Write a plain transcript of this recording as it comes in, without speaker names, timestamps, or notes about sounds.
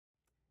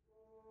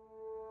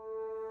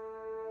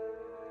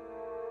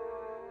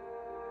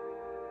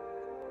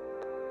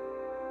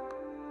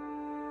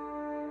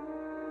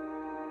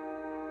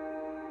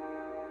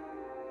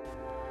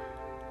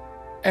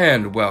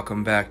And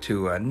welcome back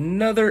to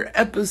another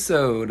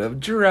episode of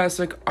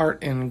Jurassic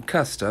Art and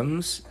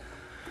Customs.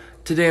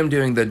 Today I'm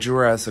doing the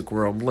Jurassic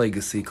World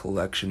Legacy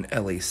Collection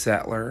Ellie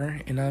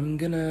Sattler, and I'm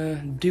gonna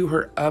do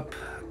her up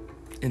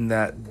in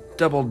that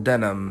double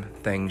denim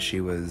thing she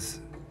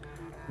was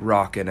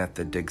rocking at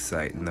the dig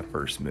site in the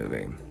first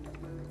movie.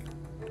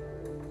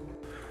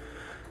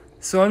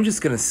 So I'm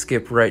just gonna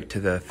skip right to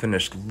the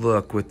finished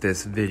look with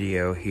this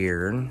video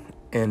here,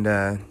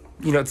 and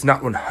it's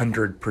not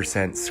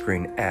 100%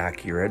 screen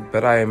accurate,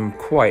 but I am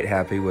quite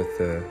happy with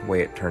the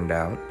way it turned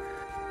out.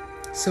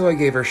 So I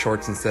gave her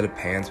shorts instead of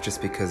pants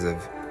just because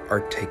of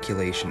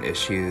articulation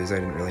issues. I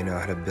didn't really know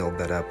how to build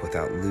that up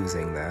without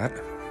losing that.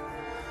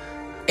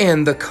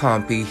 And the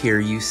compy here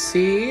you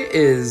see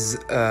is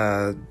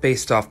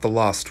based off the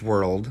Lost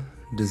World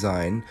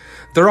design.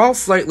 They're all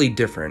slightly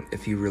different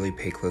if you really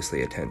pay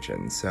closely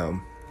attention, so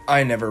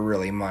I never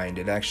really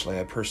minded. Actually,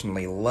 I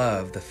personally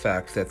love the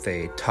fact that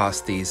they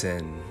tossed these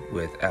in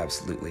with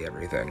absolutely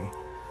everything.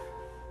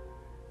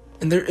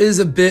 And there is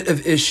a bit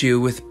of issue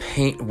with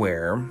paint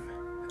wear.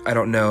 I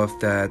don't know if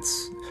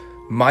that's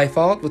my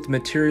fault with the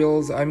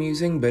materials I'm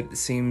using, but it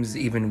seems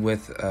even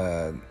with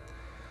a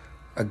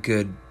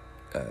good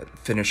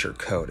finisher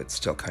coat, it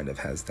still kind of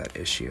has that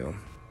issue.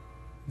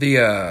 The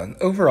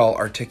overall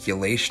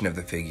articulation of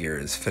the figure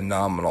is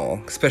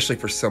phenomenal, especially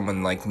for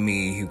someone like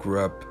me who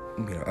grew up,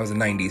 I was a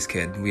 90s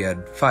kid. We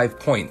had 5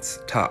 points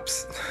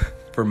tops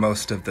for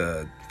most of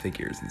the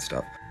figures and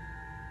stuff.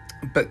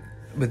 But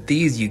with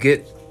these, you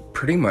get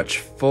pretty much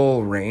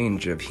full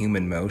range of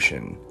human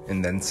motion,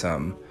 and then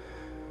some.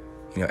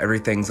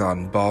 Everything's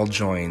on ball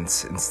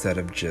joints instead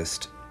of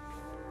just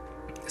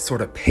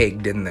sort of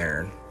pegged in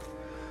there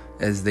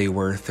as they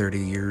were 30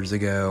 years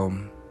ago.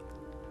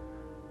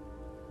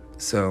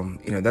 So,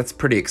 that's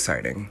pretty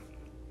exciting.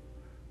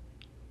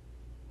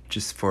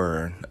 Just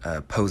for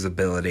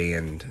posability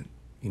and,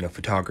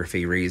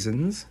 photography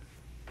reasons.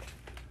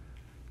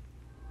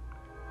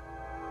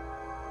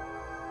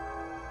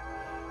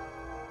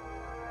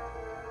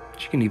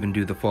 She can even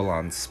do the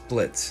full-on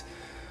splits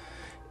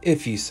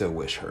if you so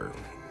wish her.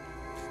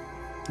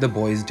 The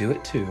boys do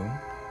it too.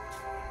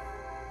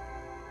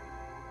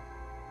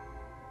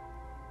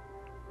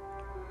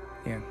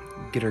 Yeah,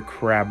 get her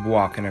crab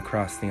walking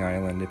across the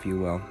island, if you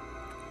will.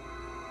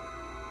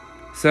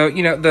 So,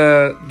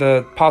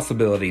 the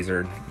possibilities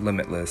are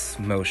limitless,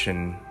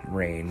 motion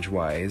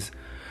range-wise,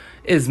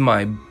 is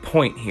my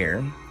point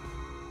here.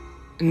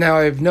 Now,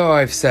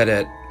 I've said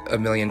it a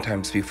million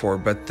times before,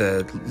 but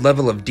the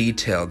level of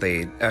detail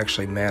they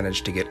actually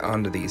managed to get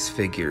onto these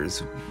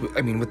figures,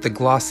 with the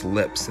gloss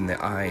lips and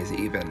the eyes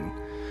even,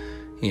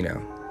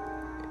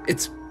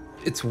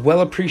 it's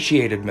well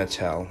appreciated,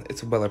 Mattel.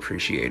 It's well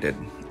appreciated,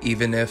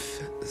 even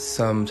if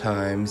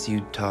sometimes you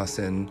toss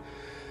in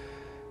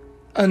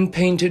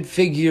unpainted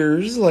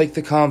figures like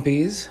the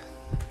compies.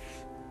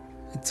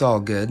 It's all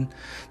good.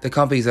 The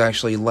compies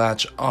actually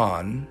latch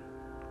on,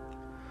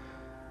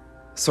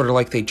 sort of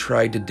like they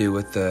tried to do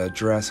with the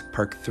Jurassic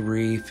Park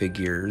 3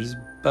 figures,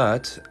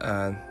 but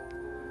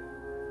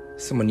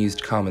someone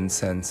used common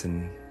sense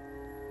and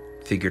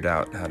figured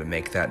out how to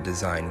make that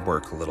design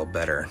work a little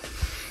better.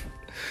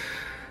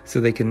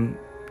 So they can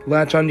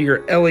latch onto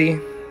your Ellie.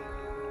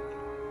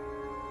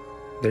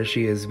 There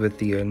she is with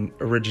the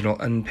original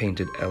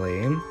unpainted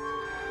Ellie.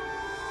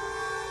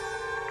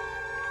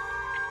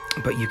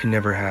 But you can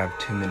never have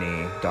too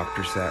many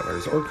Dr.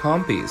 Sattlers, or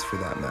compies for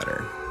that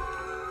matter.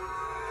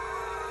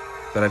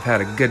 But I've had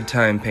a good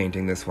time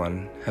painting this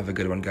one. Have a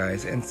good one,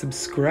 guys, and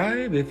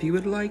subscribe if you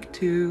would like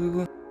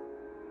to.